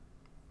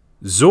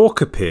Zork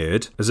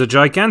appeared as a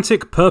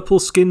gigantic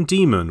purple-skinned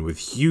demon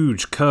with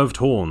huge curved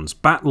horns,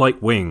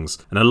 bat-like wings,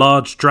 and a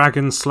large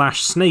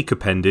dragon/snake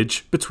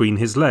appendage between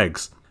his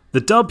legs.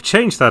 The dub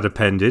changed that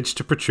appendage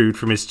to protrude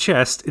from his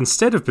chest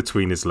instead of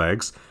between his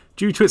legs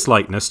due to its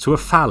likeness to a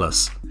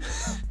phallus.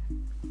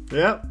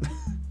 Yeah.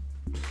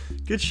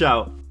 Good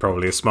shout.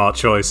 Probably a smart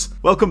choice.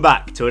 Welcome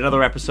back to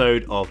another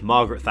episode of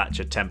Margaret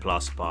Thatcher Templar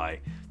Spy,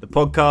 the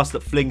podcast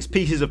that flings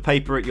pieces of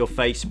paper at your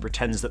face and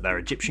pretends that they're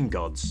Egyptian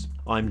gods.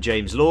 I'm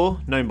James Law,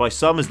 known by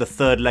some as the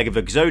third leg of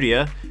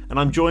Exodia, and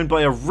I'm joined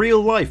by a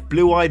real-life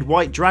blue-eyed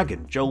white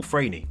dragon, Joel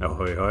Franey. Oh,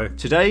 hoi hoi.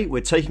 Today,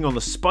 we're taking on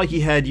the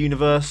spiky-haired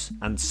universe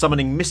and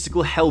summoning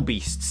mystical hell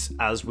beasts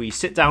as we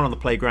sit down on the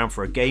playground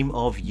for a game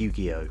of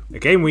Yu-Gi-Oh! A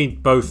game we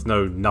both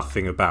know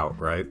nothing about,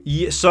 right?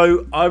 Yeah,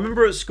 so I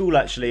remember at school,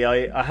 actually,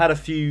 I had a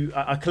few...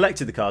 I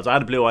collected the cards. I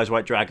had a Blue Eyes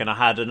White Dragon. I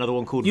had another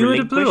one called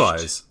Relinquished. You had a Blue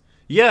Eyes?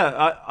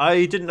 Yeah,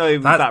 I didn't know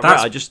that right.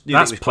 I just knew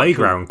that's it was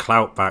playground cool.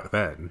 clout back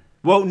then.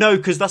 Well, no,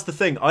 because that's the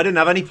thing. I didn't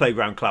have any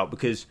playground clout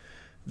because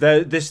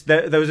there was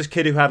this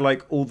kid who had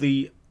like all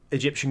the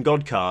Egyptian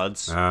god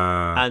cards,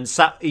 and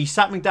he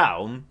sat me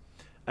down,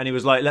 and he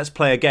was like, "Let's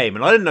play a game,"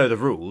 and I didn't know the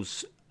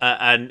rules,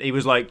 and he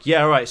was like,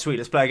 "Yeah, all right, sweet,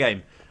 let's play a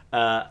game.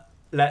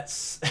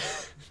 Let's."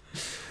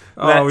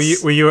 Oh,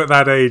 were you at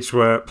that age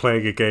where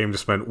playing a game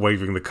just meant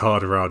waving the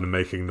card around and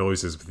making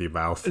noises with your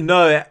mouth?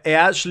 No, it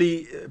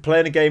actually,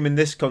 playing a game in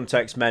this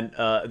context meant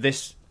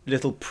this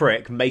little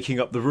prick making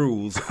up the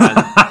rules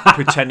and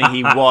pretending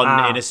he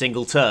won in a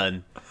single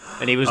turn.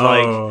 And he was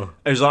like,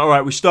 all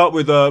right, we start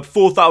with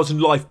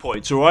 4,000 life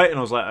points, all right? And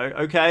I was like,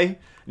 okay. And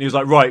he was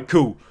like, right,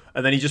 cool.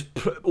 And then he just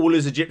put all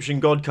his Egyptian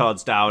god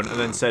cards down and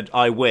then said,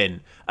 I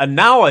win. And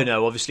now I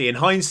know, obviously, in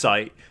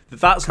hindsight,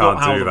 that's not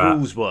how the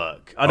rules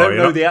work. I don't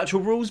know the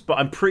actual rules, but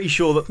I'm pretty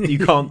sure that you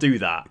can't do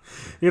that.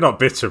 You're not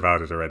bitter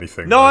about it or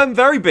anything. No, I'm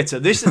very bitter.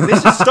 This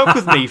has stuck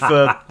with me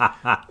for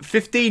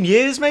 15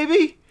 years,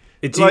 maybe?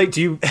 Do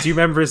you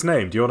remember his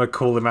name? Do you want to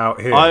call him out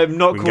here? I'm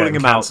not calling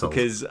him out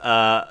because...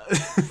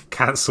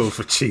 cancelled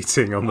for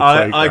cheating on the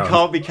playground. I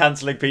can't be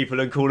cancelling people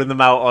and calling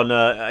them out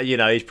on...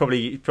 he's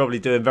probably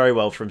doing very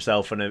well for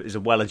himself and is a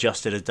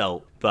well-adjusted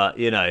adult. But,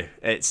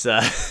 it's...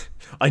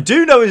 I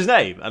do know his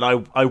name, and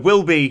I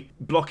will be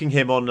blocking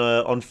him on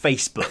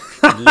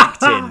Facebook and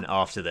LinkedIn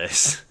after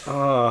this.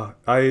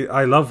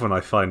 I love when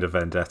I find a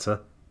vendetta.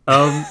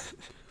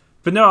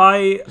 But no,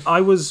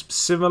 I was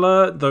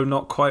similar, though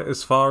not quite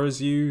as far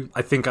as you.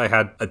 I think I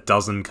had a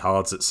dozen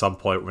cards at some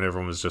point when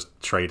everyone was just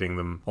trading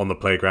them on the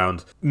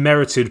playground.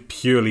 Merited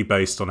purely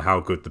based on how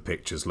good the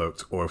pictures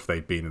looked or if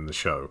they'd been in the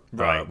show.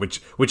 Right.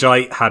 Which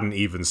I hadn't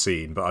even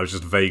seen, but I was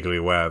just vaguely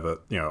aware that,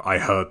 I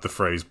heard the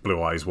phrase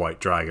Blue Eyes White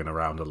Dragon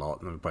around a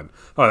lot and went,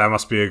 oh, that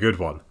must be a good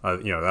one.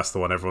 That's the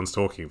one everyone's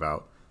talking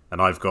about.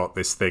 And I've got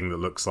this thing that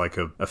looks like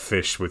a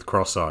fish with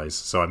cross eyes,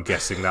 so I'm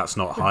guessing that's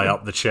not high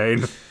up the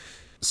chain.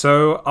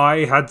 So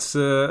I had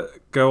to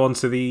go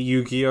onto the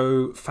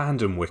Yu-Gi-Oh!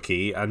 Fandom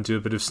wiki and do a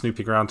bit of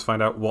snooping around to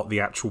find out what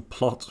the actual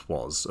plot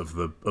was of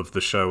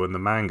the show and the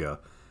manga.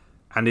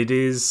 And it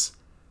is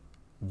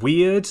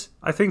weird,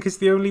 I think is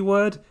the only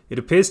word. It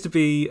appears to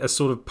be a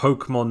sort of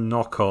Pokemon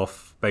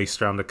knockoff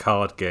based around a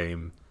card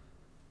game.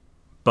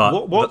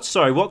 But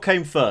what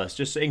came first?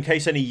 Just in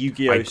case any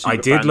Yu-Gi-Oh!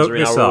 Super fans are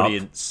in our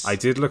audience. I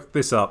did look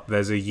this up.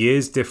 There's a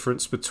year's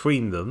difference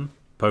between them.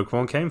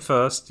 Pokemon came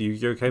first,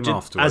 Yu-Gi-Oh! Came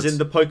afterwards. As in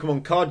the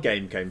Pokemon card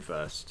game came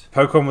first?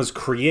 Pokemon was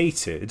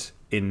created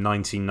in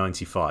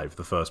 1995.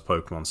 The first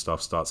Pokemon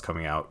stuff starts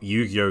coming out.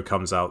 Yu-Gi-Oh!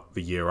 Comes out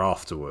the year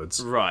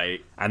afterwards.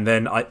 Right. And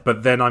then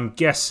I'm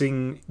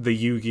guessing the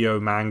Yu-Gi-Oh!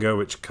 Manga,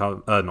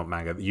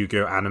 the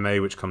Yu-Gi-Oh!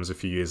 Anime, which comes a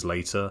few years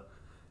later,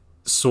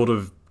 sort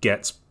of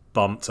gets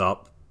bumped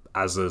up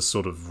as a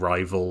sort of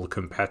rival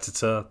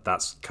competitor.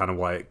 That's kind of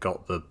why it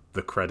got the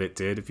credit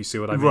did, if you see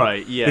what I mean.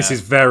 Right, yeah. This is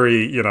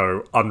very,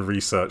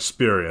 unresearched,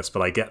 spurious,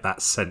 but I get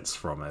that sense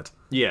from it.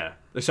 Yeah.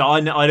 So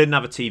I didn't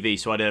have a TV,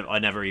 so I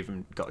never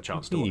even got a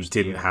chance to watch. You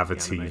didn't have a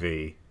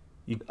TV.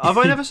 Have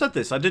I never said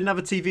this? I didn't have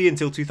a TV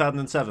until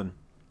 2007.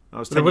 I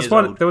was 10 years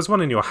old. There was one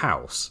in your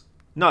house?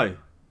 No.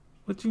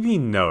 What do you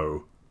mean,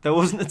 no? There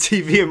wasn't a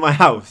TV in my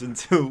house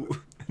until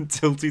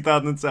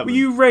 2007. Were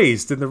you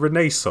raised in the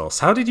Renaissance?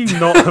 How did you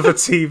not have a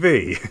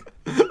TV?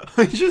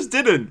 I just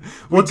didn't.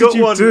 What did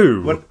you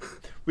do?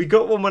 We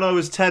got one when I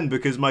was 10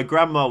 because my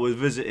grandma was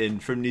visiting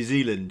from New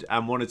Zealand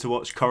and wanted to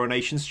watch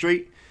Coronation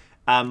Street,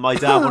 and my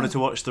dad wanted to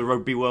watch the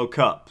Rugby World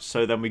Cup,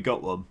 so then we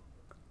got one.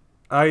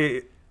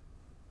 I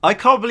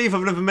can't believe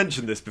I've never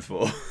mentioned this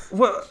before.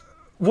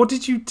 What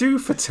did you do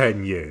for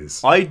 10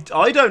 years? I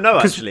don't know,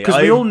 actually.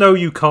 Because we all know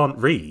you can't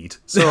read,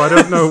 so I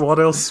don't know what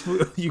else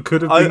you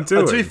could have been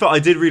doing. To be fair, I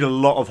did read a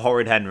lot of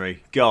Horrid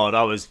Henry. God,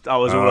 I was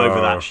all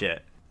over that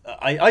shit.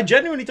 I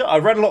genuinely do. I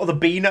read a lot of the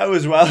Beano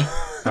as well.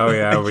 Oh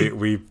yeah,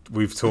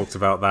 we've talked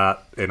about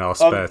that in our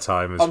spare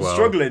time as well. I'm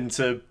struggling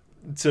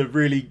to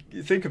really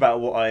think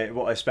about what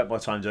I spent my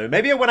time doing.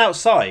 Maybe I went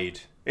outside.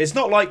 It's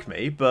not like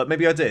me, but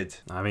maybe I did.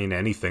 I mean,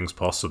 anything's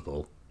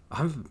possible.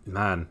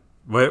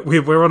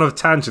 We're on a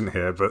tangent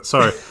here, but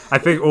sorry. I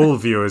think all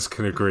viewers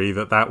can agree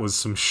that was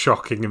some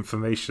shocking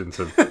information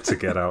to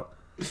get out.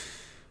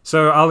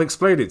 So I'll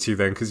explain it to you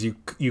then, because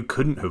you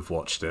couldn't have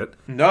watched it.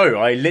 No,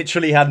 I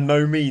literally had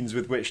no means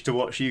with which to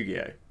watch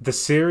Yu-Gi-Oh! The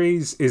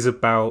series is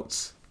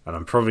about, and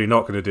I'm probably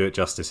not going to do it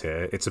justice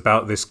here, it's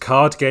about this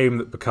card game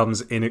that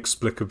becomes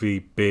inexplicably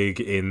big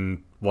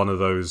in one of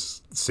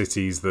those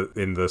cities that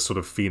in the sort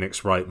of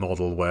Phoenix Wright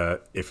model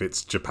where if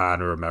it's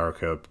Japan or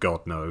America,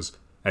 God knows.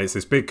 And it's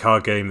this big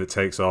card game that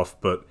takes off,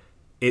 but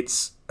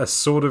it's a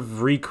sort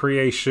of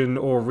recreation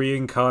or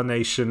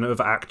reincarnation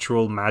of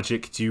actual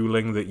magic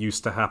dueling that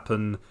used to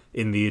happen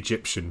in the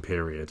Egyptian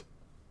period.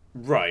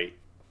 Right.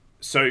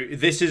 So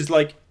this is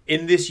like,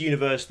 in this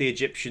universe, the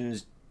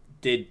Egyptians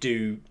did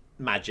do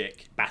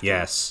magic battles.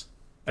 Yes.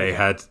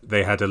 Okay.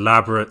 They had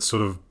elaborate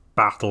sort of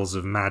battles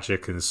of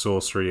magic and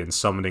sorcery and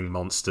summoning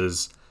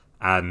monsters,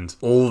 and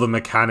all the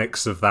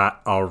mechanics of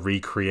that are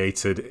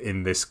recreated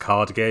in this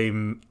card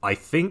game, I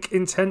think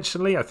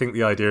intentionally. I think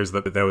the idea is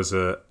that there was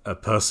a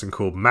person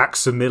called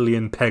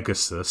Maximilian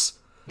Pegasus.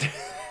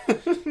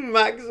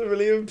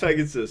 Maximilian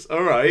Pegasus,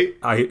 alright.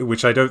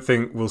 Which I don't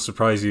think will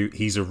surprise you.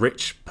 He's a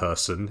rich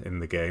person in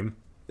the game.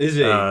 Is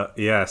he?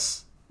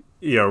 Yes.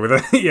 With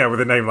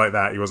a name like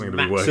that, he wasn't going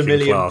to be working class.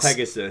 Maximilian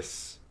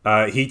Pegasus.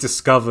 He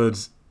discovered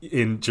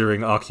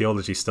during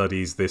archaeology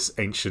studies this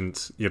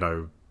ancient,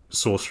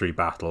 sorcery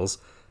battles,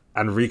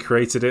 and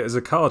recreated it as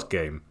a card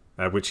game,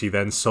 which he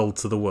then sold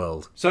to the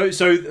world. So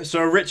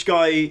a rich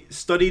guy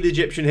studied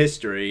Egyptian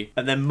history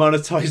and then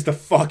monetized the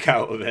fuck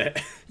out of it.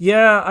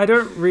 Yeah, I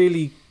don't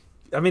really.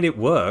 I mean, it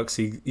works.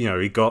 He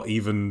got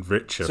even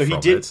richer from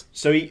it.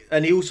 So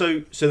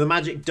the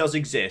magic does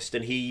exist,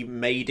 and he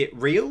made it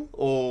real,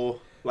 or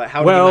like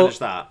how did he manage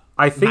that?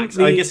 I think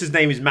I guess his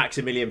name is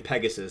Maximilian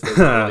Pegasus. There's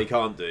nothing he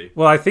can't do.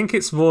 Well, I think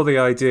it's more the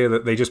idea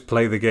that they just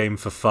play the game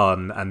for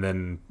fun, and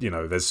then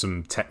there's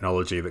some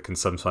technology that can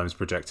sometimes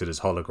project it as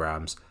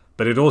holograms.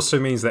 But it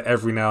also means that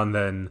every now and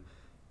then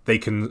they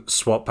can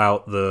swap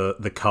out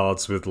the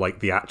cards with like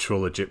the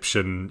actual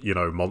Egyptian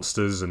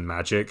monsters and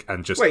magic,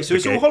 and just wait. So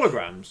it's all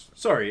holograms.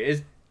 Sorry,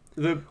 is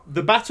the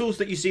battles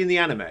that you see in the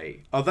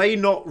anime, are they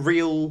not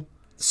real?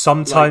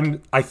 Sometimes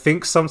I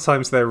think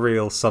sometimes they're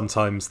real,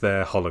 sometimes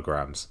they're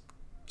holograms.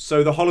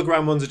 So the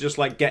hologram ones are just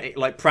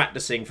like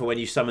practicing for when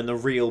you summon the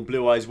real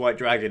Blue Eyes White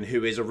Dragon,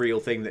 who is a real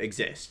thing that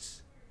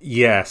exists.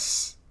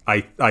 Yes, I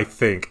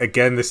think.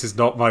 Again, this is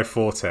not my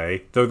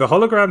forte. Though the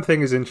hologram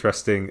thing is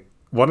interesting.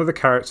 One of the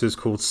characters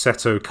called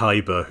Seto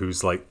Kaiba,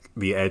 who's like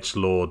the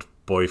edgelord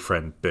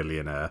boyfriend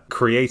billionaire,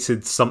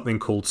 created something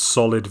called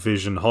solid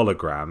vision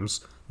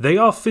holograms. They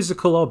are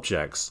physical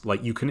objects.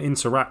 Like, you can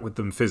interact with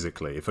them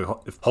physically. If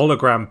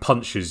hologram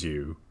punches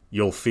you,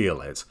 you'll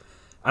feel it.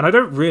 And I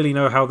don't really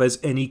know how there's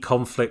any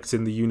conflict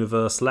in the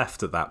universe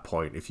left at that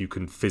point if you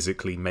can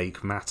physically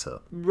make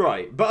matter.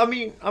 Right, but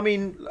I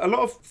mean, a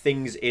lot of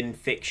things in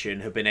fiction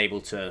have been able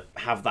to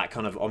have that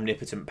kind of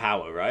omnipotent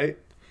power, right?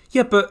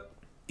 Yeah, but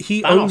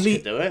he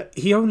could do it.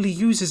 He only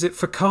uses it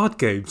for card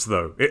games,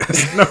 though. It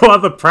has no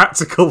other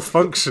practical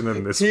function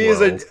in this world. He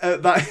is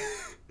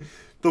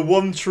the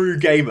one true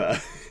gamer.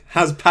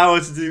 Has power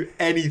to do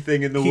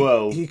anything in the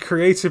world. He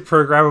created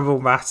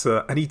programmable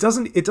matter, and it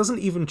doesn't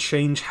even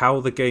change how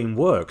the game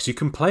works. You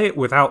can play it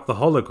without the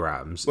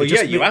holograms. Well,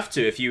 you have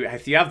to if you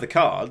have the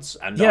cards.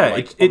 And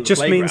it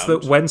just means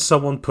that when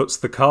someone puts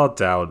the card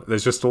down,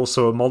 there's just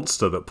also a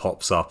monster that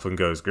pops up and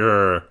goes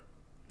grrr,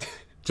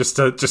 just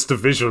to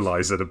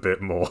visualize it a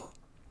bit more.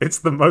 It's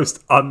the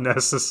most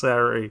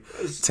unnecessary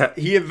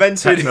he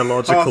invented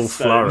technological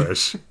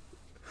flourish.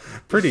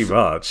 Pretty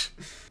much.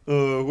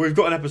 We've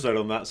got an episode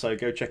on that, so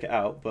go check it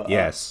out. But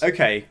yes.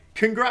 Okay,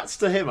 congrats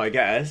to him, I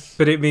guess.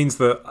 But it means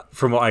that,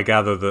 from what I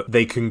gather, that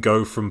they can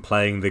go from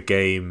playing the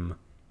game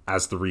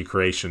as the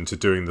recreation to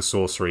doing the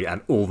sorcery,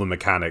 and all the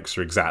mechanics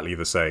are exactly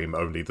the same,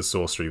 only the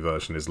sorcery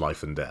version is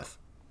life and death.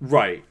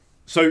 Right.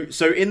 So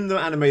in the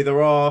anime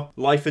there are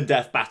life and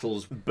death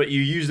battles, but you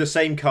use the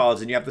same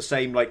cards and you have the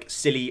same like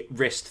silly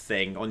wrist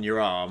thing on your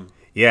arm.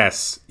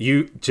 Yes,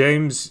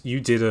 James,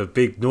 you did a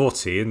big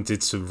naughty and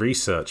did some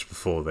research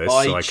before this,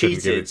 so I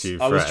couldn't give it to you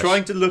fresh. I was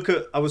trying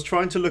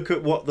to look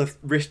at what the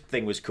wrist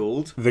thing was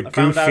called. I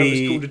found out it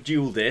was called a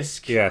dual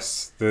disc.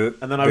 Yes, and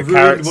then I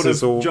ruined one of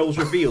Joel's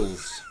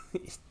reveals.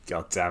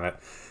 God damn it.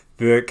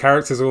 The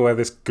characters all wear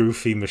this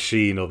goofy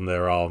machine on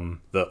their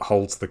arm that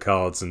holds the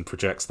cards and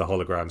projects the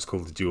holograms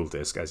called the dual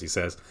disc, as he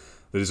says.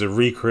 That is a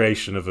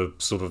recreation of a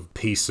sort of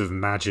piece of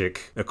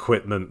magic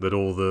equipment that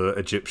all the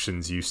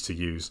Egyptians used to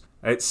use.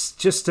 It's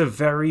just a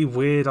very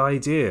weird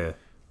idea.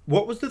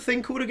 What was the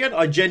thing called again?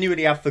 I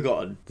genuinely have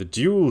forgotten. The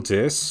dual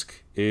disc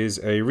is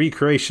a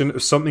recreation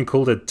of something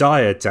called a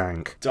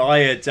diadank.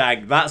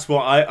 Diadank, that's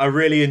what I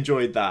really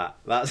enjoyed that.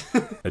 That's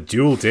a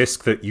dual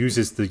disc that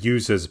uses the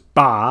user's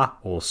Ba,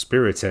 or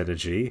spirit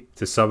energy,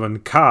 to summon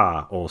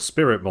Ka, or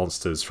spirit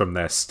monsters, from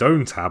their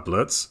stone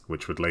tablets,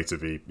 which would later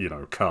be,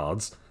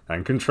 cards,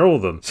 and control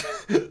them.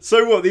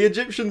 So what? The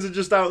Egyptians are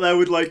just out there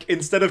with, like,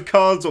 instead of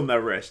cards on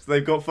their wrist,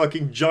 they've got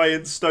fucking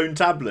giant stone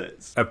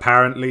tablets.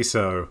 Apparently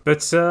so.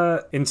 But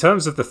in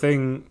terms of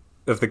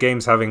the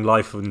games having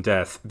life and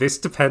death, this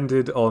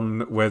depended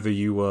on whether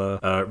you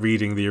were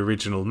reading the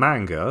original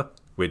manga,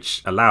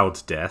 which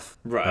allowed death,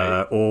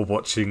 right, or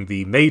watching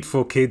the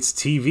made-for-kids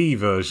TV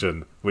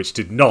version, which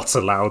did not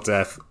allow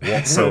death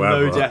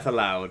whatsoever. No death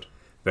allowed.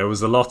 There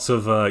was a lot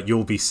of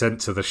you'll be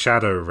sent to the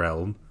Shadow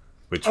Realm,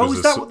 which was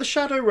is that what the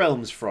Shadow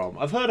Realm's from?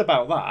 I've heard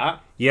about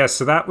that. Yeah,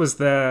 so that was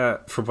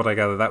from what I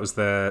gather, that was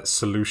their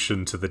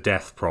solution to the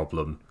death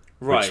problem.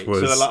 Right, was,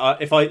 so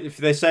they're like, if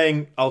they're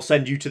saying, I'll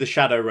send you to the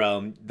Shadow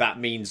Realm, that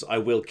means I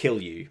will kill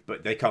you,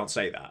 but they can't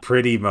say that.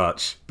 Pretty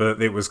much,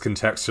 but it was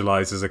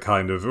contextualized as a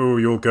kind of,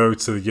 you'll go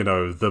to,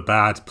 the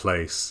bad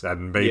place,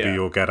 and maybe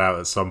you'll get out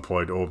at some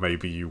point, or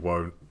maybe you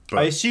won't.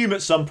 But I assume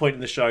at some point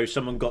in the show,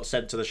 someone got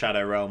sent to the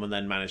Shadow Realm and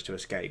then managed to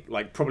escape.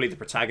 Like, probably the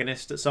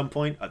protagonist at some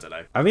point, I don't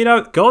know. I mean,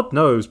 God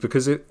knows,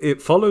 because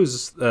it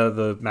follows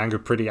the manga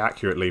pretty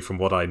accurately from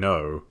what I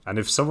know, and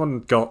if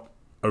someone got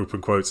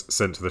open quotes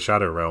sent to the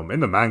Shadow Realm in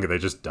the manga, they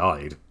just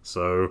died,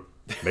 so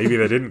maybe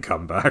they didn't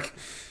come back.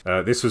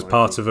 This was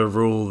part of a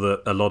rule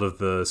that a lot of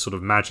the sort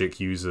of magic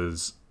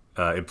users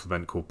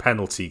implement called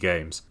penalty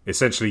games,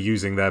 essentially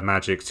using their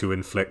magic to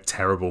inflict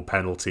terrible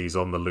penalties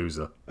on the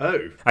loser.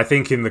 I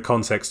think in the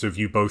context of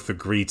you both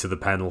agree to the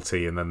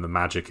penalty and then the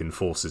magic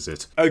enforces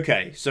it.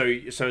 Okay, so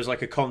it's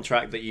like a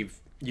contract that you've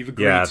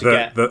agreed to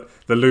get.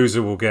 The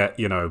loser will get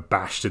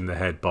bashed in the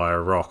head by a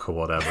rock or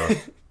whatever.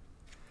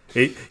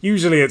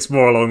 Usually it's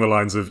more along the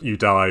lines of you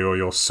die or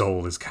your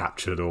soul is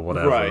captured or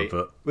whatever. Right.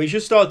 But we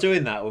should start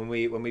doing that when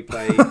we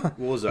play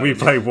Warzone. We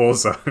play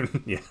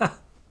Warzone, yeah.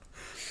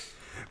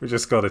 We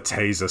just got a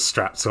taser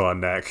strapped to our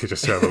neck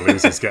just so whoever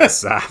loses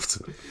gets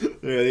zapped.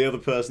 Yeah, the other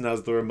person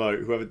has the remote,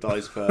 whoever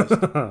dies first.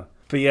 But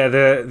yeah,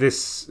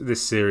 this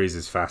series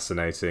is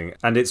fascinating.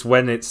 And it's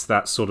when it's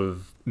that sort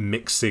of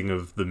mixing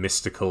of the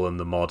mystical and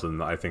the modern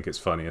that I think it's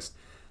funniest.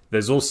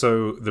 There's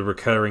also the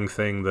recurring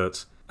thing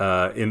that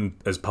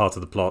as part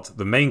of the plot,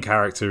 the main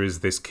character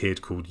is this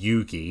kid called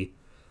Yugi,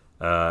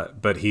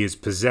 but he is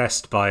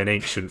possessed by an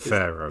ancient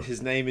pharaoh.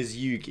 His name is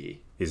Yugi.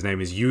 His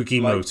name is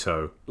Yugi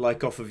Moto.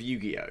 Like off of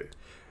Yu-Gi-Oh!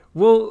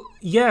 Well,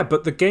 yeah,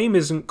 but the game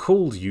isn't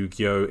called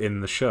Yu-Gi-Oh!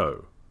 In the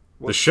show.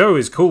 What? The show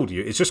is called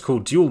it's just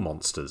called Duel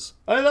Monsters.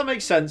 Oh, that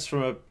makes sense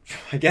from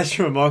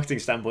a marketing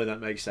standpoint, that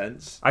makes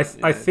sense. I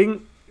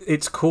think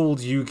it's called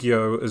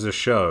Yu-Gi-Oh! As a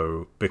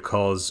show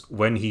because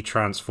when he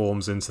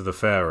transforms into the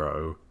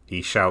pharaoh,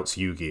 he shouts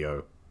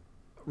Yu-Gi-Oh!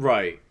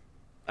 Right.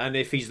 And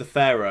if he's the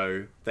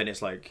pharaoh, then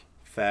it's like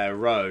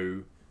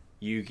Pharaoh,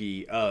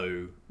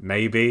 Yu-Gi-Oh!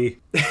 Maybe.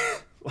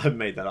 I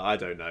made that up. I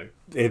don't know.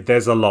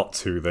 There's a lot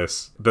to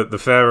this. But the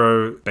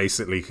pharaoh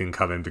basically can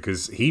come in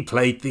because he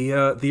played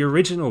the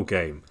original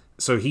game.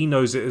 So he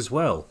knows it as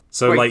well.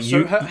 So wait,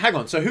 hang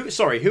on. So who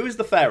is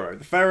the pharaoh?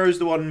 The pharaoh's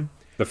the one...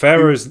 The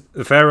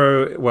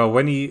pharaoh. Well,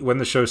 when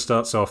the show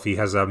starts off, he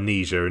has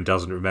amnesia and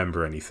doesn't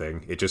remember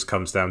anything. It just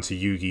comes down to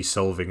Yugi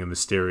solving a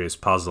mysterious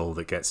puzzle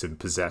that gets him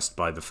possessed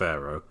by the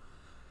pharaoh.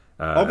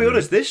 I'll be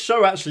honest. This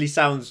show actually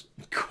sounds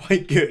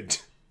quite good.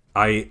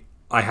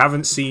 I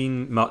haven't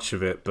seen much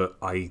of it, but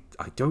I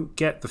don't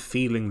get the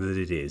feeling that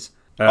it is.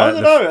 I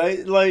don't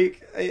know.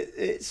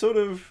 It's sort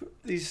of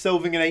he's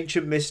solving an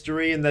ancient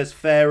mystery, and there's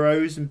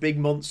pharaohs and big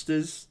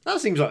monsters.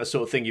 That seems like the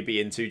sort of thing you'd be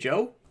into,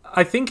 Joel.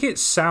 I think it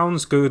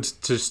sounds good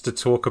just to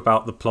talk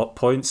about the plot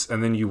points,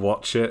 and then you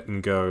watch it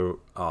and go,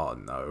 "Oh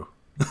no!"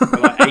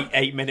 Like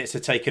 8 minutes are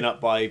taken up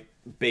by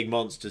big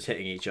monsters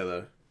hitting each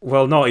other.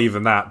 Well, not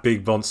even that.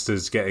 Big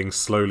monsters getting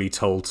slowly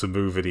told to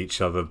move at each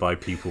other by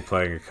people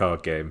playing a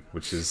card game,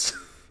 which is...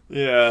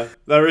 Yeah,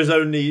 there is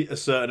only a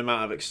certain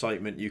amount of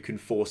excitement you can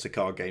force a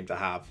card game to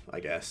have, I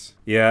guess.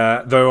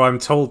 Yeah, though I'm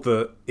told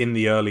that in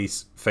the early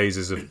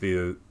phases of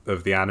the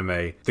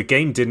anime, the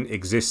game didn't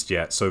exist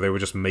yet, so they were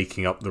just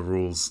making up the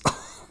rules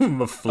on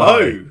the fly.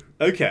 Oh,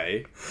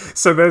 okay.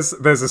 So there's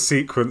a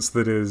sequence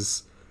that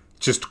is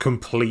just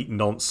complete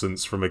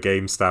nonsense from a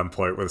game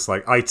standpoint, where it's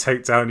like, I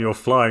take down your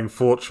flying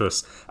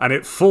fortress, and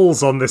it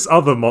falls on this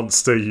other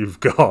monster you've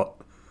got.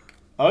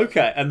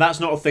 Okay, and that's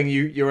not a thing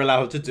you're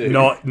allowed to do.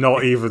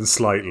 Not even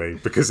slightly,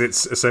 because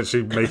it's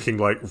essentially making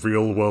like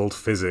real world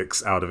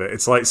physics out of it.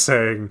 It's like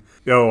saying,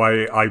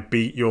 I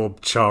beat your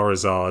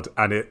Charizard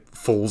and it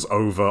falls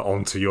over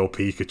onto your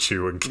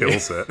Pikachu and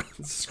kills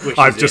it.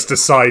 I've just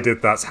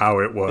decided that's how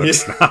it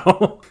works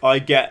now. I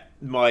get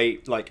my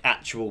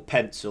actual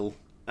pencil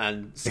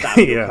and stab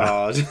your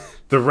card.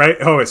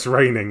 It's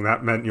raining.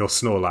 That meant your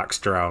Snorlax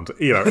drowned.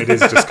 It is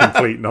just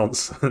complete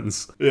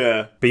nonsense.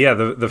 Yeah. But yeah,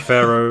 the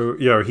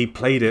pharaoh, he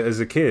played it as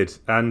a kid,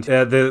 and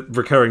the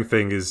recurring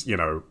thing is,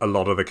 a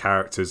lot of the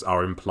characters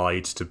are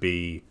implied to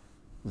be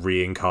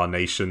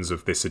reincarnations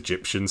of this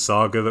Egyptian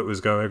saga that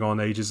was going on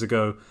ages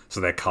ago. So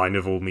they're kind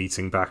of all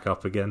meeting back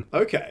up again.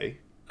 Okay.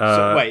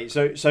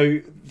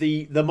 So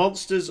the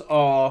monsters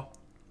are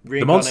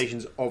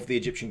reincarnations of the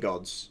Egyptian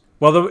gods.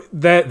 Well,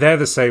 they're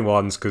the same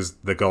ones because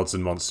the gods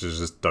and monsters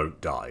just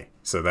don't die.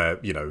 So they're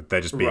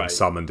just being Right.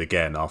 summoned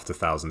again after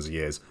thousands of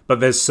years.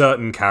 But there's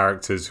certain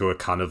characters who are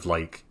kind of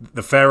like,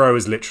 the Pharaoh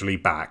is literally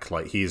back.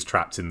 Like, he is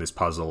trapped in this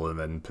puzzle and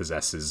then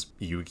possesses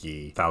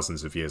Yugi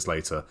thousands of years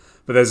later.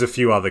 But there's a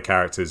few other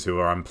characters who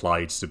are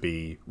implied to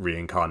be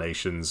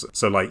reincarnations.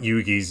 So like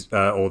Yugi's,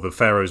 or the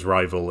Pharaoh's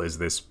rival is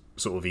this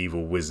sort of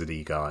evil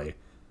wizardy guy.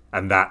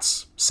 And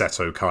that's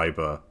Seto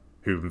Kaiba,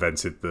 who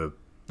invented the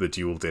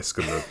dual disc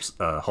and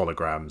the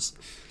holograms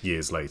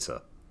years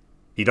later.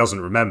 He doesn't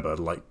remember,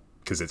 like,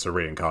 because it's a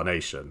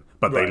reincarnation,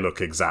 but Right. they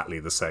look exactly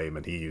the same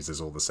and he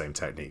uses all the same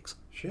techniques.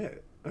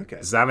 Shit. Okay.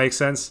 Does that make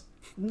sense?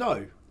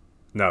 No.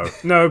 No,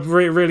 it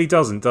really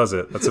doesn't, does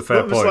it? That's a fair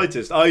Not the point.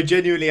 slightest. I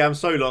genuinely am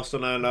so lost,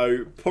 and I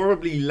know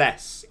probably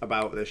less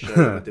about this show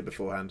than I did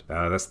beforehand.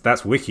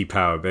 That's wiki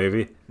power,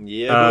 baby.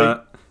 Yeah,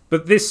 boy.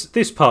 But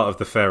this part of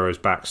the Pharaoh's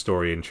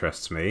backstory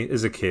interests me.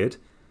 As a kid,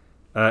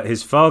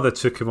 his father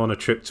took him on a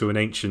trip to an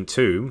ancient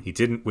tomb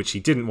which he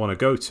didn't want to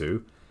go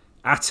to.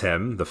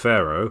 Atem, the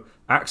Pharaoh,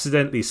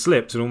 accidentally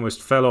slipped and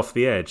almost fell off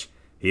the edge.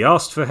 He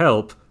asked for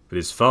help, but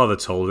his father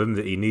told him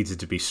that he needed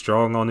to be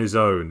strong on his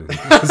own.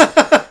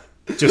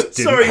 Just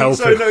didn't help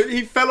him. No,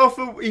 he fell off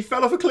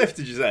a cliff.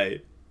 Did you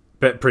say?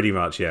 But pretty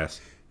much, yes.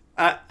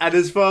 And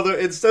his father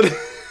instead.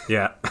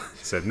 Yeah.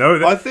 Said, no,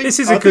 this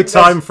is I a good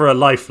think time for a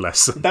life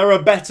lesson. There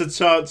are better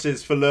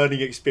chances for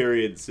learning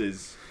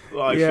experiences.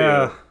 I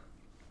feel.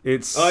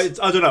 I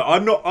don't know.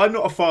 I'm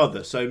not a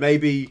father, so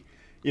maybe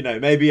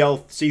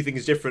I'll see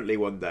things differently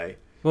one day.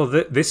 Well,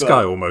 this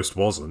guy almost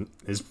wasn't.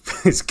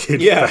 His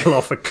kid fell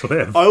off a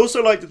cliff. I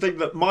also like to think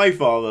that my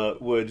father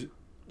would,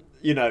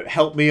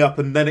 help me up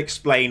and then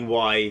explain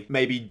why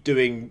maybe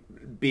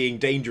being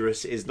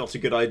dangerous is not a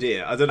good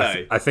idea. I don't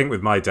know. I think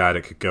with my dad,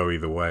 it could go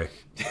either way.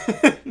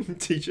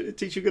 teach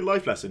a good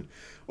life lesson,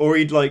 or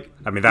he'd like.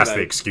 I mean, that's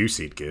the excuse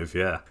he'd give,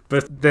 yeah.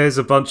 But there's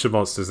a bunch of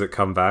monsters that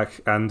come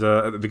back, and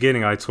at the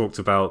beginning, I talked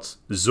about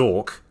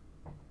Zork.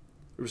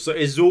 So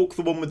is Zork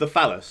the one with the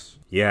phallus?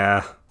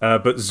 Yeah,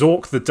 but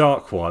Zork the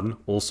Dark One,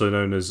 also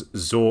known as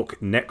Zork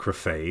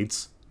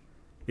Necrophades,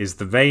 is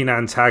the main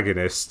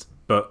antagonist,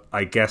 but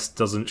I guess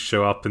doesn't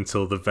show up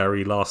until the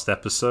very last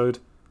episode.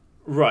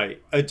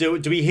 Right. Do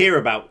we hear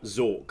about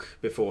Zork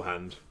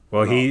beforehand?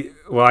 Well,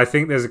 I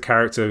think there's a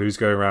character who's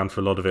going around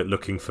for a lot of it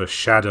looking for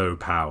shadow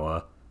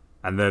power,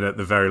 and then at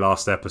the very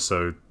last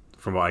episode,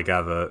 from what I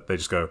gather, they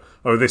just go,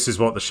 "Oh, this is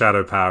what the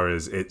shadow power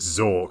is. It's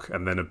Zork,"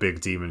 and then a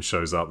big demon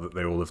shows up that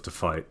they all have to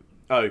fight.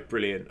 Oh,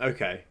 brilliant.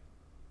 Okay.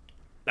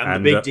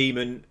 And the big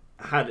demon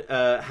had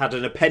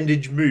an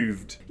appendage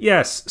moved.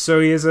 Yes, so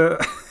he is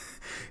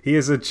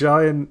a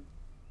giant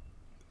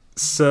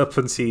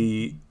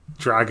serpenty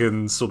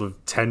dragon sort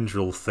of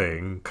tendril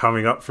thing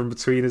coming up from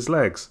between his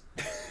legs.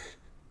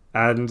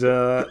 And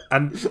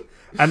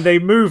they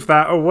move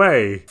that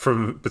away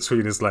from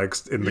between his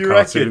legs in the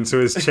cartoon into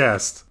his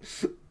chest.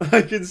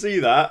 I can see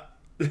that.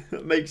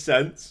 That makes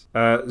sense.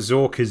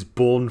 Zork is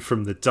born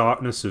from the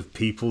darkness of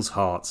people's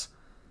hearts.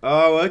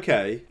 Oh,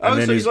 okay.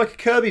 And so he's like a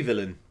Kirby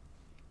villain.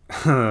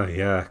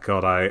 Yeah,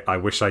 God, I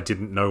wish I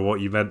didn't know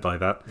what you meant by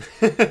that.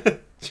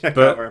 Check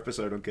out our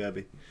episode on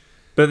Kirby.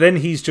 But then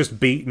he's just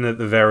beaten at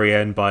the very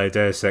end by a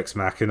Deus Ex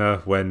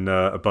Machina when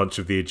a bunch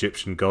of the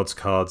Egyptian gods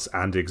cards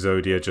and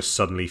Exodia just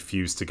suddenly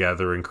fuse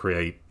together and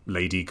create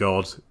Lady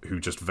God, who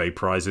just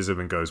vaporizes him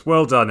and goes,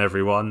 "Well done,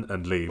 everyone,"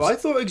 and leaves. But I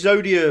thought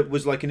Exodia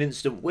was like an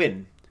instant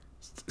win.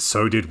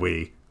 So did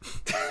we.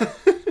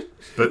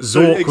 But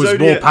Zork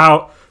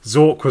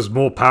was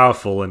more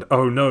powerful, and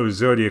oh no,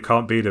 Exodia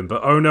can't beat him.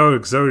 But oh no,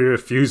 Exodia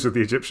fused with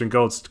the Egyptian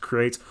gods to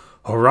create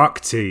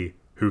Horakti,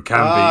 who can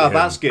beat him.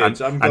 That's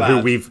good. I'm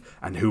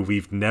glad. Who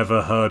we've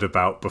never heard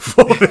about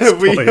before this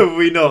point.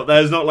 we not.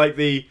 There's not like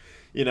the,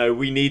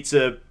 we need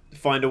to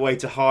find a way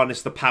to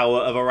harness the power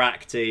of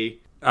Horakti.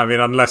 I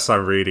mean, unless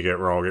I'm reading it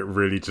wrong, it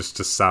really just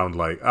sound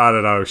like, I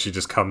don't know, she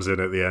just comes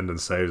in at the end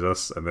and saves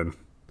us, and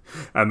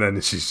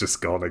then she's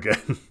just gone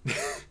again.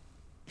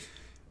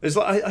 It's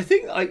like I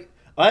think I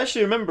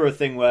actually remember a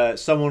thing where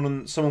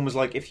someone was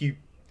like, if you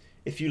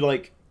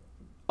like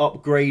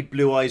upgrade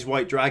Blue Eyes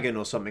White Dragon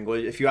or something, or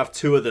if you have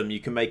two of them, you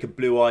can make a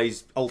Blue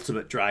Eyes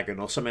Ultimate Dragon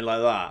or something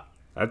like that.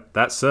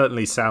 That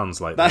certainly sounds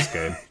like this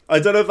game. I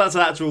don't know if that's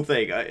an actual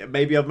thing.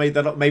 Maybe I've made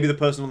that up. Maybe the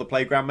person on the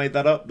playground made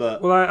that up.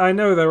 But well, I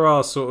know there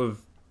are sort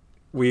of.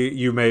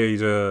 You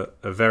made a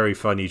very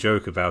funny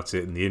joke about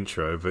it in the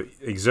intro, but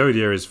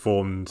Exodia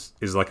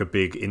is like a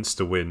big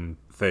insta-win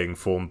thing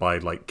formed by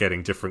like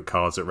getting different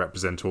cards that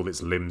represent all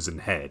its limbs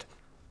and head.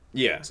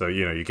 Yeah. So,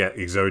 you get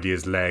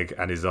Exodia's leg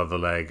and his other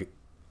leg,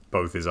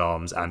 both his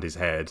arms and his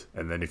head,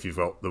 and then if you've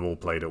got them all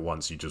played at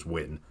once, you just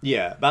win.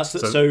 Yeah,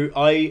 so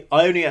I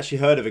only actually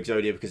heard of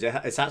Exodia because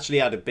it's actually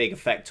had a big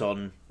effect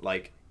on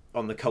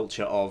the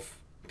culture of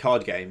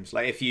card games.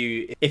 Like if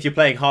you're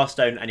playing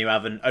Hearthstone and you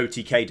have an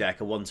OTK deck,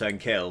 a one-turn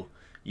kill,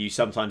 you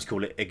sometimes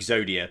call it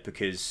Exodia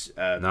because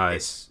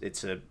nice.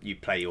 you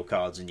play your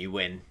cards and you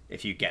win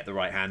if you get the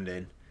right hand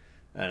in.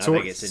 And So I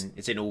think it's-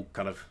 it's in all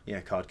kind of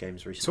card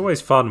games recently. It's always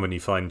fun when you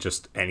find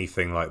just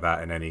anything like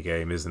that in any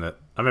game, isn't it?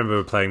 I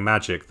remember playing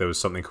Magic, there was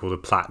something called a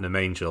Platinum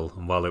Angel,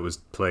 and while it was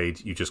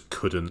played, you just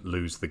couldn't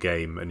lose the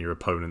game, and your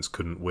opponents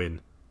couldn't win.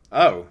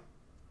 Oh,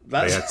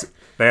 They that's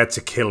they had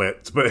to kill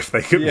it, but if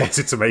they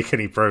wanted to make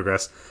any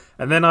progress.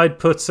 And then I'd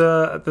put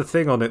the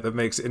thing on it that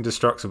makes it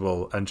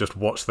indestructible and just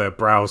watch their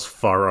brows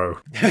furrow.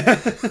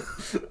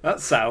 that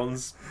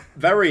sounds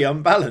very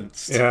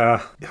unbalanced.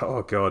 Yeah.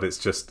 Oh god,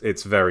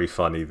 it's very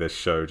funny, this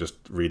show, just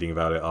reading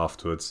about it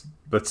afterwards.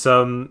 But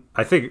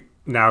I think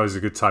now is a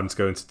good time to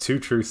go into Two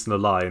Truths and a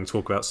Lie and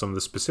talk about some of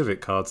the specific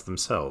cards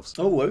themselves.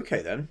 Oh,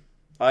 okay then.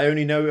 I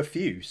only know a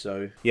few,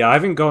 so Yeah, I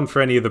haven't gone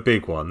for any of the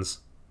big ones.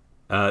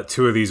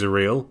 Two of these are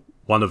real.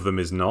 One of them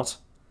is not.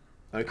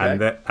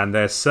 okay. And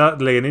they're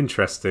certainly an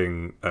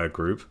interesting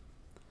group.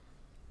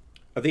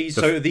 Are these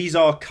so? These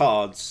are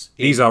cards.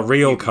 These are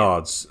real Yu-Gi-Oh.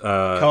 cards.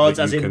 Cards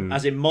that as you in can-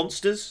 as in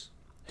monsters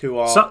who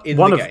are in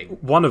the game.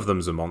 One of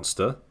them's a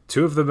monster.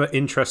 Two of them are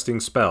interesting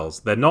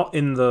spells. They're not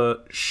in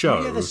the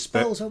show. Yeah, there's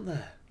spells, aren't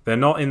there? They're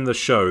not in the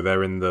show.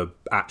 They're in the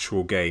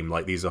actual game.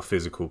 Like, these are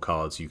physical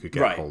cards you could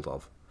get Right. hold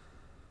of.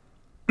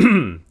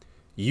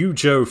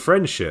 Yu-Joe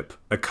Friendship,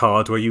 a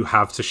card where you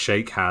have to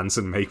shake hands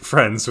and make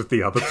friends with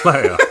the other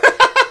player.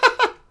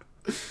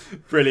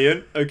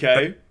 Brilliant.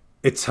 Okay.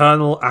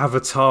 Eternal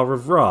Avatar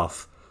of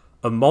Wrath,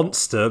 a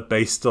monster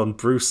based on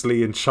Bruce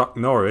Lee and Chuck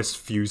Norris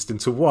fused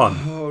into one.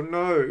 Oh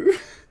no.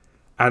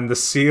 And the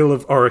Seal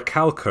of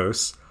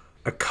Orichalcos,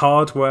 a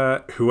card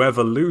where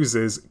whoever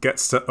loses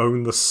gets to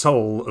own the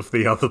soul of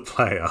the other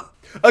player.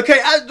 Okay.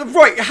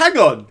 Right. Hang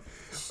on.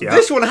 Yeah.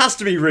 This one has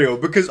to be real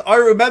because I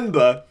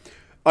remember.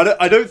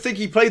 I don't think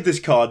he played this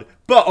card,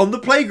 but on the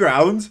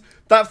playground,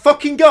 that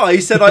fucking guy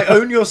said, "I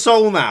own your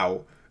soul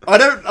now." I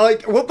don't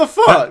like. What the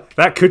fuck?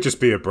 That could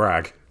just be a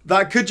brag.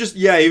 That could just.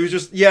 Yeah, he was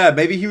just. Yeah,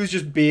 maybe he was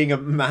just being a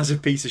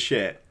massive piece of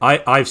shit.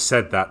 I've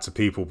said that to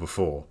people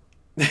before.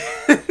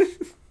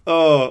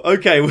 Oh,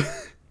 okay.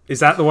 Is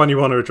that the one you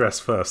want to address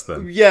first,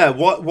 then? Yeah.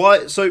 What?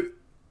 Why? So,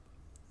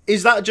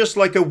 is that just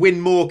like a win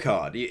more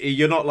card?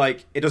 You're not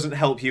like it doesn't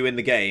help you in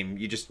the game.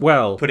 You just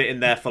Well, put it in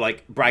there for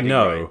like bragging.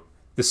 no. Right?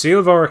 The Seal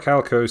of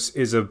Orichalcos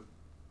is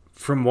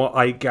from what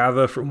I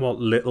gather, from what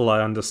little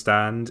I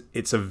understand,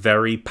 it's a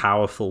very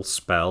powerful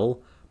spell.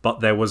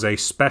 But there was a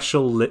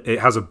special. It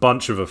has a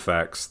bunch of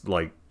effects,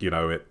 like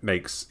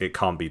it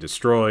can't be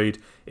destroyed.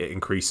 It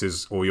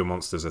increases all your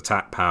monsters'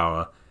 attack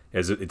power.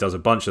 It does a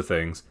bunch of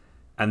things,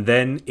 and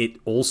then it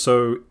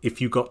also,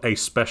 if you got a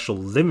special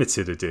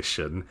limited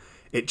edition,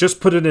 it just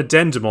put an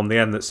addendum on the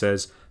end that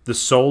says the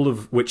soul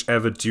of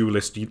whichever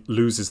duelist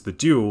loses the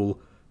duel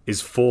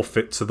is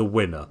forfeit to the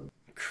winner.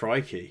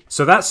 Crikey.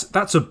 So that's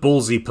a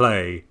ballsy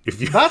play.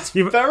 If you That's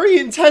very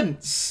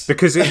intense.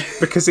 because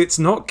it's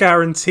not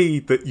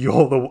guaranteed that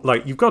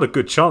you've got a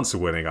good chance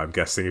of winning. I'm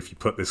guessing if you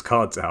put this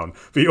card down,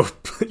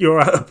 but your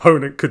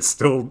opponent could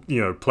still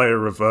play a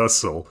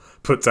reversal,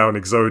 put down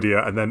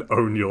Exodia, and then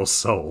own your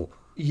soul.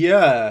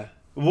 Yeah.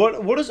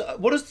 What is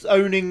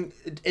owning?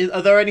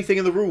 Are there anything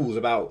in the rules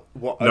about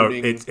what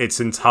owning? No, it's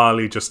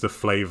entirely just a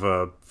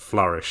flavor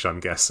flourish. I'm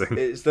guessing.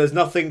 There's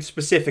nothing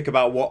specific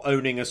about what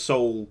owning a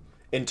soul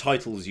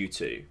entitles you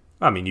to.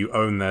 I mean, you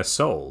own their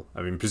soul.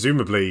 I mean,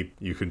 presumably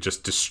you can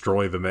just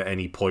destroy them at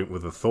any point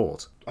with a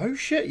thought. Oh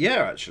shit!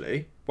 Yeah,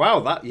 actually. Wow.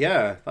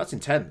 That's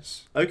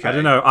intense. Okay. I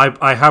don't know.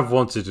 I have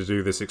wanted to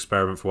do this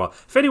experiment for a while.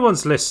 If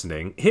anyone's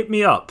listening, hit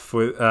me up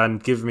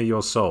and give me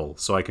your soul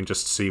so I can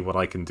just see what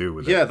I can do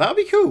with it. Yeah, that'd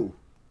be cool.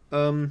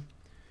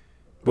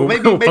 We'll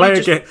maybe play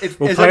just, a game. If,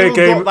 We'll has play a anyone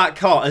game. got that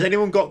card? Has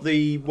anyone got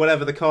the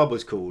whatever the card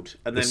was called?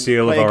 And The then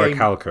Seal of play a game-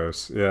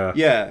 Orichalcos. Yeah.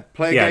 Yeah,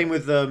 play a Yeah. game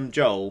with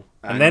Joel,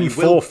 And then you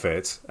will-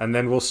 forfeit, and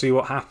then we'll see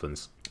what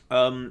happens.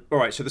 all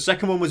right. So the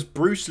second one was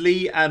Bruce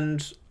Lee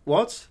and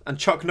what? And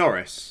Chuck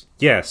Norris.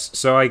 Yes.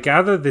 So I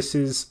gather this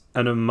is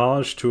an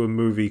homage to a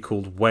movie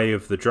called Way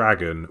of the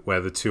Dragon, where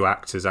the two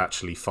actors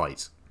actually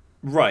fight.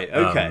 Right.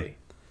 Okay.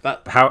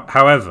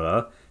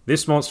 However,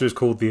 this monster is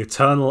called the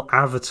Eternal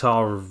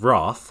Avatar of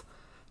Wrath,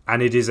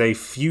 and it is a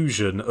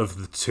fusion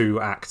of the two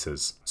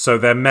actors. So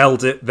they're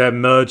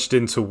merged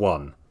into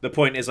one. The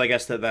point is, I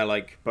guess, that they're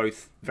like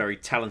both very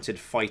talented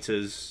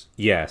fighters.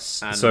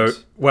 Yes. And- So,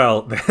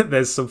 well,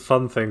 there's some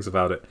fun things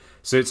about it.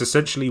 So it's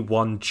essentially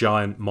one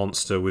giant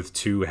monster with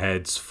 2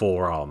 heads,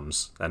 4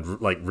 arms, and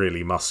like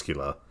really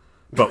muscular.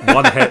 But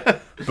one head,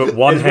 Is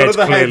one of the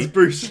clearly. heads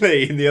Bruce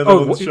Lee and the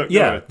other one's Chuck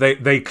yeah, Norris?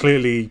 they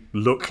clearly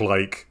look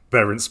like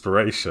their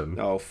inspiration.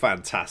 Oh,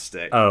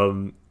 fantastic!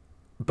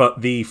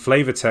 But the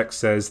flavor text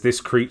says this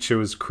creature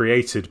was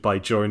created by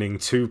joining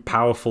 2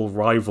 powerful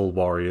rival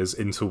warriors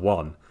into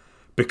one.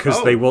 Because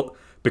Oh.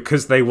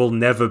 they will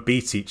never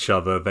beat each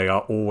other, they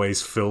are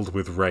always filled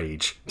with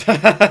rage. Is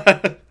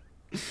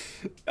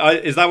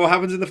that what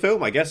happens in the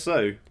film? I guess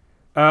so.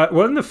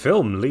 Well, in the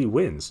film, Lee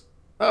wins.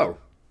 Oh,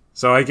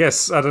 So I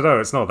guess, I don't know,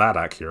 it's not that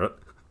accurate.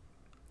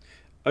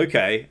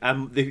 okay.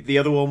 And the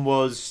other one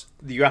was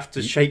you have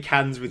to shake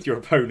hands with your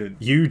opponent.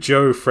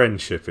 Yu-Joe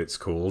Friendship, it's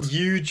called.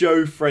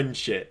 Yu-Joe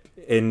Friendship.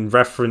 in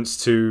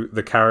reference to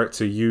the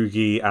character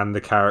Yugi and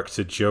the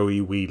character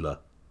Joey Wheeler.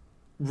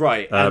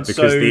 Right, and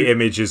because the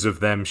image is of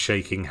them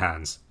shaking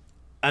hands.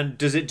 And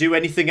does it do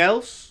anything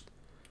else?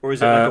 Or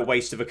is it like a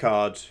waste of a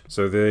card?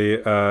 So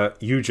the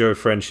Yujo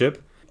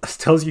friendship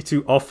tells you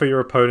to offer your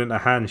opponent a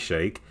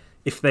handshake.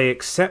 If they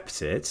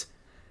accept it,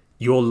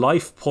 your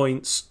life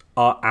points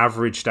are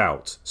averaged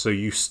out. So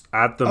you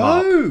add them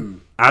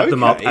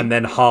up, and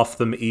then half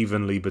them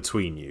evenly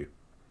between you.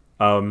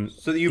 So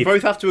that you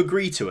both have to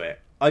agree to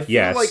it. I feel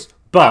yes, like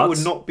but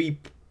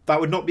that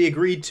would not be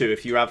agreed to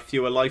if you have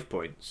fewer life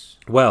points.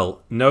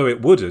 Well, no,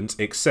 it wouldn't,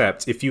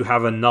 except if you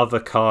have another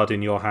card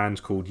in your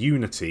hand called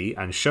Unity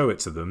and show it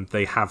to them,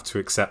 they have to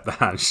accept the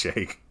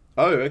handshake.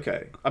 Oh,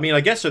 okay. I mean,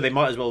 I guess so. They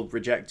might as well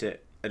reject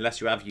it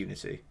unless you have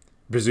Unity.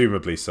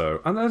 Presumably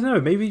so. And I don't know,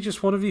 maybe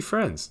just want to be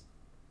friends.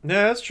 No,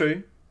 that's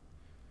true.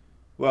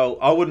 Well,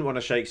 I wouldn't want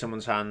to shake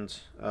someone's hand.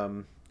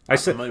 In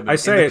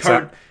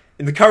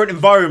the current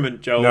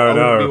environment, Joel. I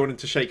wouldn't be wanting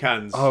to shake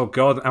hands. Oh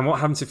God! And what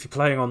happens if you're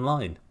playing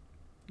online?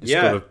 Just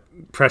gotta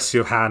press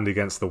your hand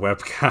against the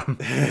webcam.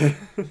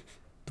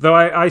 Though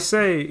I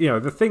say,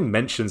 the thing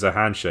mentions a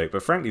handshake,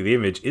 but frankly, the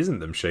image isn't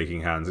them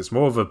shaking hands. It's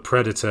more of a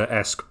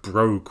Predator-esque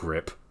bro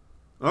grip.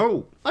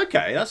 Oh,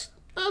 okay, that's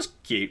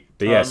cute.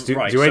 But yes,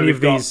 do any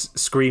of these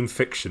scream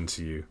fiction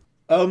to you?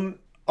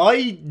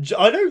 I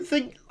don't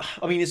think.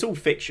 I mean, it's all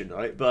fiction,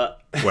 right?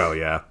 But well,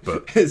 yeah,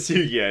 but it's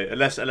Yu-Gi-Oh!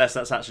 Unless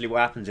that's actually what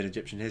happens in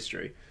Egyptian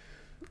history.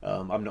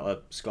 I'm not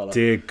a scholar.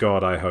 Dear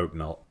God, I hope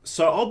not.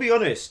 So I'll be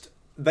honest.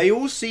 They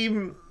all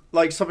seem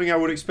like something I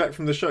would expect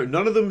from the show.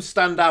 None of them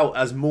stand out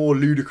as more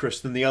ludicrous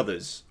than the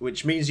others,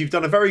 which means you've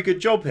done a very good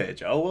job here,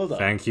 Joel. Well done.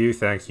 Thank you.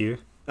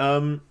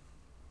 I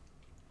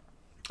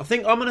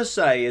think I'm gonna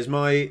say as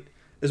my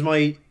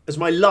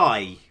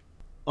lie,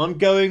 I'm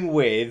going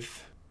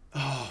with.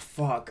 Oh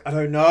fuck! I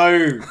don't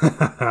know.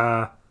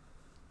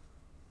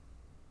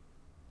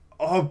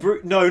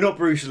 No, not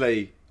Bruce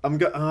Lee.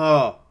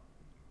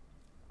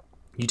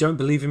 You don't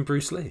believe in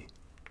Bruce Lee?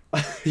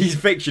 He's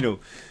fictional.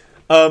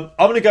 I'm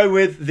going to go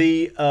with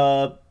the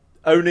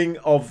owning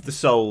of the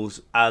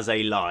souls as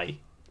a lie.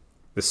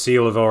 The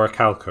Seal of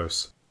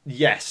Orichalcos.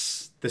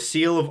 Yes, the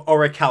Seal of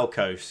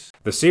Orichalcos.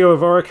 The Seal of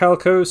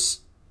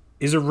Orichalcos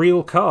is a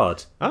real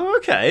card. Oh,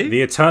 okay.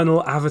 The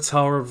Eternal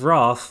Avatar of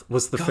Wrath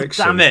was the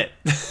fiction. Damn it.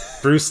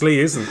 Bruce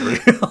Lee isn't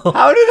real.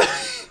 How did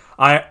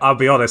I'll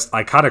be honest,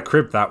 I kind of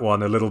cribbed that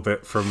one a little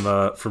bit from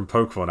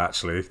Pokemon,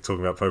 actually,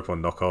 talking about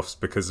Pokemon knockoffs,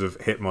 because of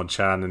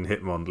Hitmonchan and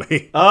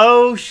Hitmonlee.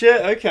 Oh, shit,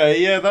 okay,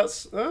 yeah,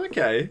 that's...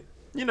 Okay.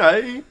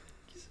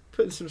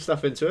 Putting some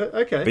stuff into it,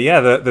 okay. But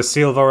yeah, the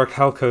Seal of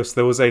Orichalcos,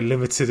 there was a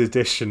limited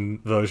edition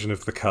version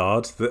of the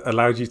card that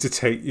allowed you to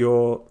take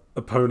your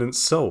opponent's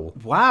soul.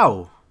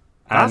 Wow.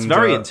 That's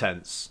very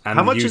intense.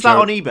 How much is that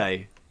on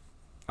eBay?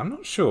 I'm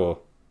not sure.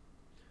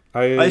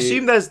 I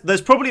assume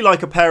there's probably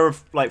like a pair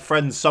of like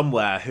friends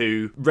somewhere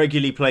who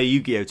regularly play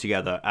Yu-Gi-Oh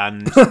together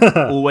and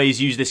always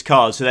use this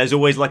card. So there's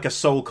always like a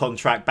soul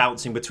contract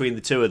bouncing between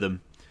the two of them.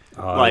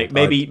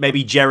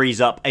 Maybe Jerry's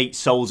up 8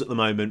 souls at the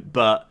moment,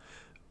 but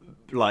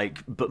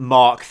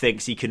Mark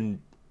thinks he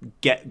can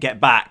get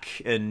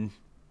back and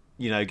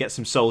get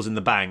some souls in the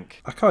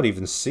bank. I can't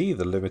even see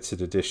the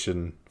limited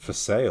edition for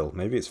sale.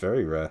 Maybe it's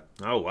very rare.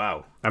 Oh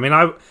wow. I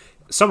mean,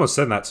 someone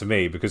sent that to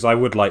me because I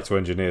would like to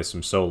engineer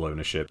some soul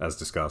ownership, as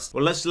discussed.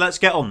 Well, let's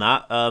get on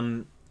that.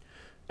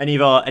 Any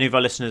of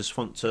our listeners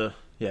want to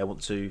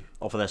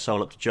offer their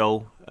soul up to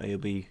Joel? He'll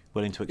be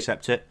willing to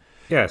accept it.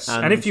 Yes,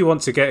 and if you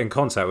want to get in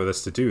contact with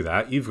us to do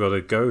that, you've got to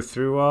go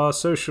through our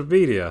social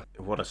media.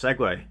 What a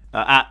segue.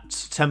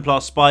 At Templar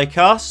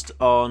Spycast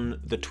on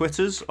the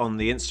Twitters, on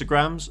the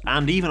Instagrams,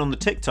 and even on the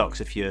TikToks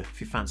if you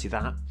fancy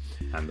that.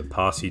 And the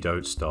party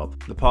don't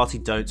stop. The party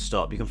don't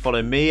stop. You can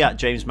follow me at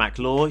James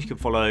MacLaw. You can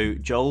follow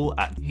Joel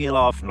at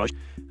Healar,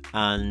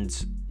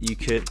 and you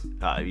could...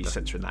 you're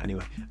censoring that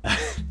anyway.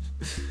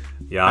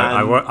 Yeah,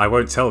 I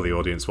won't tell the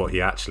audience what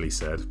he actually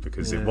said,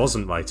 because it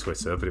wasn't my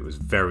Twitter, but it was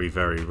very,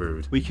 very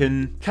rude. We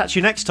can catch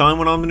you next time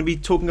when I'm going to be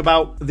talking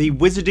about the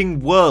wizarding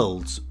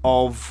world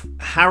of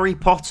Harry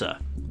Potter,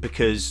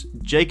 because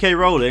J.K.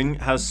 Rowling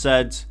has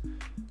said,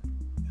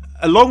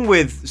 along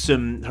with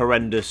some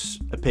horrendous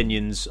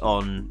opinions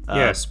on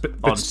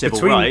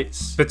civil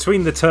rights,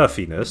 between the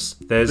turfiness,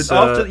 there's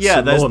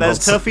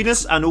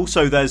turfiness, and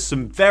also there's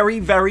some very,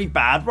 very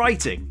bad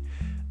writing.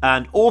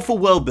 And awful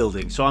world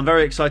building, so I'm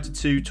very excited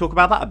to talk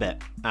about that a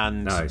bit.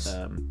 And nice.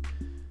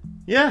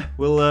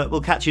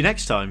 We'll catch you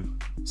next time.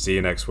 See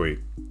you next week.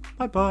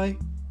 Bye bye.